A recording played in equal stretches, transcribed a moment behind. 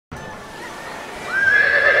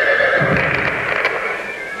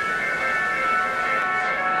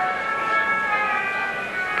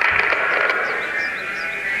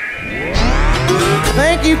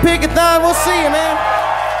Pickathon. We'll see you, man.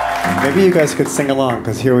 Maybe you guys could sing along,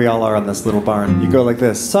 because here we all are on this little barn. You go like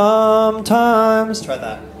this. Sometimes. Try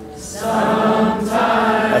that. Sometimes.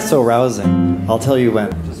 That's so rousing. I'll tell you when.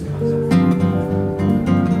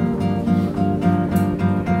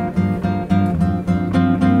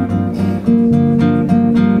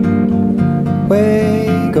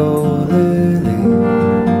 Way go Lily.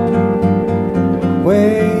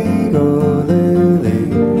 Way go Lily.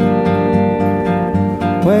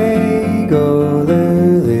 Way go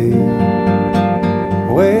Lily.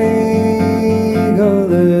 Way go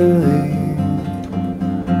Lily.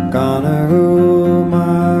 Gonna rule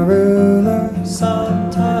my ruler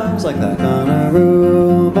sometimes, like that. Gonna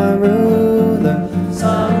rule my ruler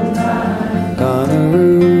sometimes. Gonna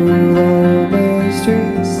rule all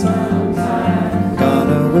mysteries sometimes.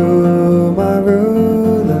 Gonna rule my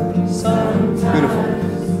ruler sometimes. Beautiful.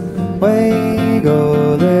 Way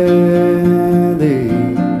go Lily.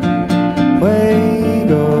 Way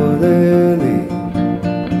go Lily.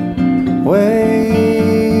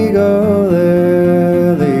 Way go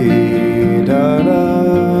Lily. Da da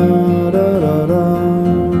da da da.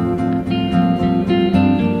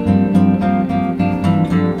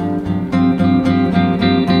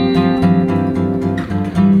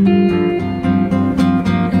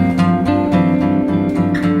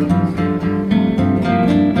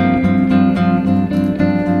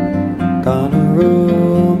 Gonna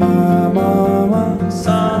rule my mama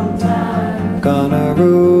sometime. Gonna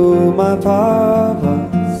rule my papa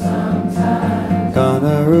sometime.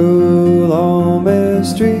 Gonna rule all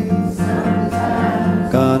mysteries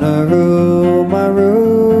sometime. Gonna rule my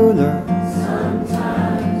ruler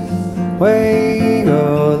sometime. Way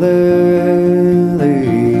go Lily.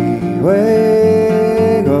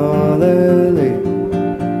 Way go Lily.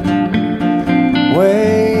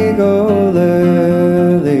 Way go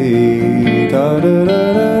Lily. Da da da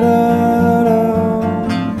da da da.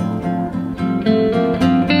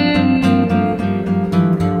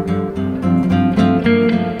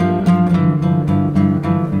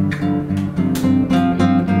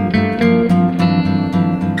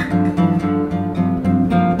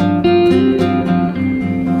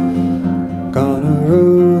 Gonna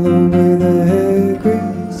rule away the hickory.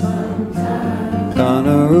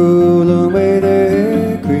 Gonna rule away the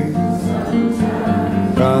hickory.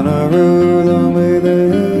 Gonna rule away the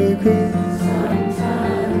hickory.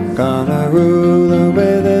 Gonna rule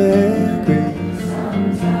away the hickory.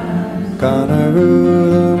 Gonna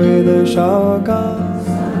rule away the shotgun.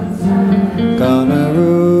 Gonna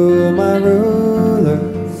rule my ruler.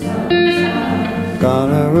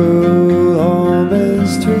 Gonna rule all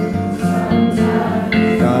mysteries.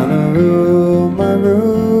 Gonna rule my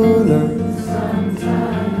ruler.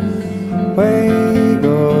 Way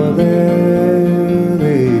go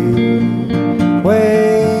Lily.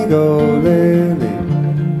 Way go Lily.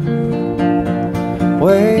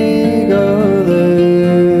 Way go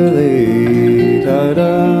Lily. Da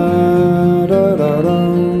da da da da.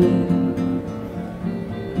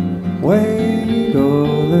 Way go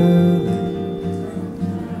Lily.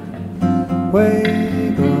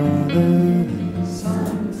 Way go Lily.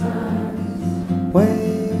 Way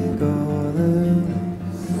go Lily.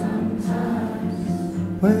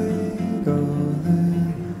 Way go Lily.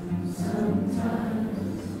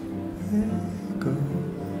 Way go.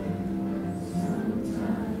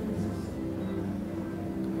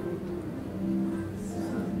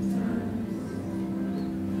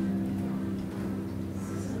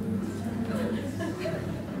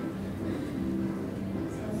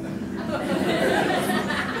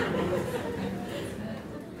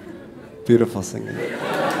 Beautiful singing.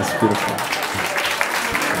 That's beautiful.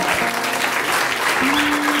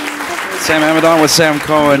 Sam Amidon with Sam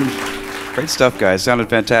Cohen. Great stuff, guys. Sounded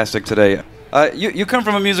fantastic today. You come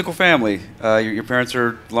from a musical family. Your parents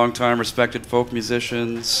are longtime respected folk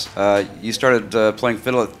musicians. You started playing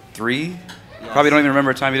fiddle at 3? Probably don't even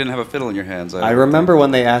remember a time you didn't have a fiddle in your hands. I remember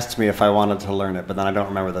when they asked me if I wanted to learn it, but then I don't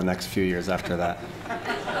remember the next few years after that.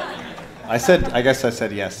 I guess I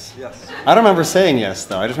said yes. Yes. I don't remember saying yes,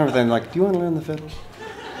 though. I just remember then, like, do you want to learn the fiddle?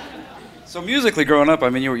 So musically, growing up, I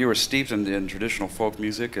mean, you were steeped in traditional folk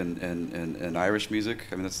music and Irish music.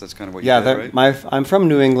 I mean, that's kind of what you did, right? I'm from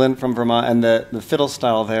New England, from Vermont, and the fiddle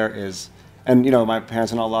style there is, and you know, my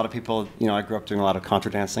parents and a lot of people, you know, I grew up doing a lot of contra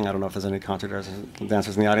dancing. I don't know if there's any contra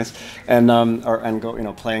dancers in the audience, and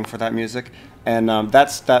playing for that music, and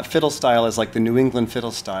that fiddle style is like the New England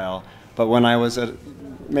fiddle style, But when I was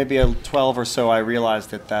maybe 12 or so, I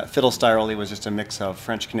realized that fiddle style really was just a mix of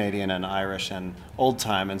French Canadian and Irish and old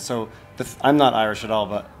time. And so I'm not Irish at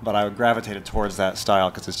all, but I gravitated towards that style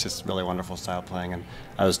because it's just really wonderful style playing, and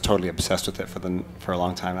I was totally obsessed with it for a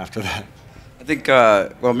long time after that. I think,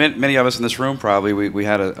 well, many of us in this room probably, we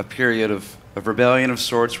had a period of rebellion of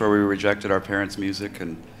sorts where we rejected our parents' music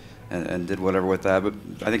and did whatever with that. But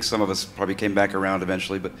I think some of us probably came back around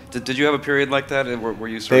eventually. But did you have a period like that where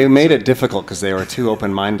you sort of... They made it difficult because they were too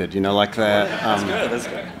open-minded, you know, like that. That's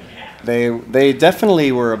good. They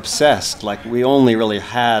definitely were obsessed. Like, we only really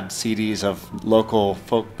had CDs of local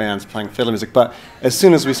folk bands playing fiddle music, but as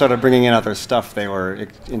soon as we started bringing in other stuff, they were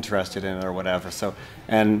interested in it or whatever. So,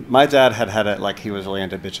 and my dad had it, like, he was really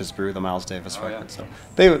into Bitches Brew, the Miles Davis record. So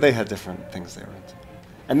they had different things they were into.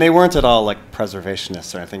 And they weren't at all, like,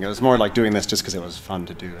 preservationists or anything. It was more like doing this just because it was fun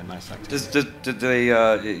to do and nice activity. Did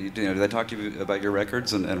they talk to you about your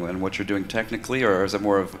records and what you're doing technically, or is it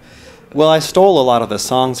more of... Well, I stole a lot of the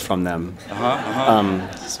songs from them.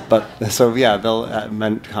 But so yeah, they'll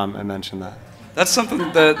mention that. That's something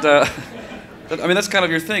that I mean, that's kind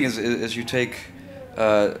of your thing. Is you take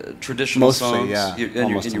traditional Mostly, songs, yeah, and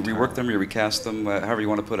you rework them, you recast them, however you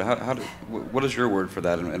want to put it. What is your word for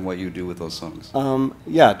that, and what you do with those songs?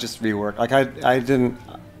 Yeah, just rework. Like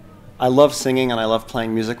I love singing and I love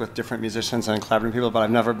playing music with different musicians and collaborating with people, but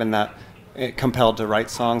I've never been that compelled to write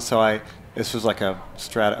songs. So this was like a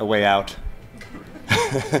way out.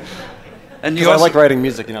 And I like writing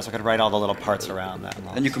music, you know, so I could write all the little parts around that.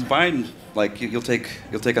 And you combine, like, you'll take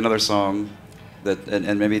another song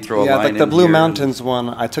and maybe throw a line in. Yeah, like the Blue Mountains one,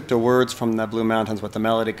 I took the words from the Blue Mountains, but the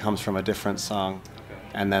melody comes from a different song,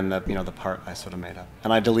 and then the part I sort of made up.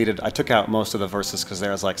 And I took out most of the verses because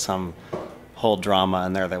there was like some whole drama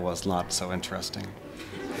in there that was not so interesting.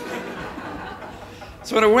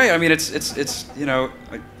 So in a way, I mean, it's you know,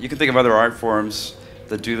 you can think of other art forms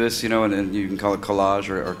that do this, you know, and you can call it collage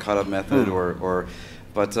or cut-up method,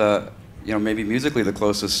 but you know, maybe musically the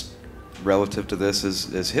closest relative to this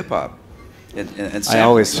is hip-hop. And I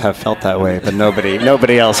always have felt that way, but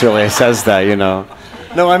nobody else really says that, you know.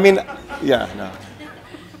 No, I mean, yeah, no.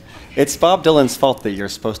 It's Bob Dylan's fault that you're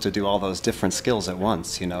supposed to do all those different skills at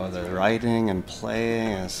once, you know, the writing and playing.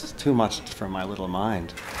 It's too much for my little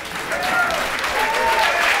mind.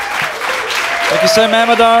 Thank you, Sam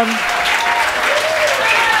Amidon.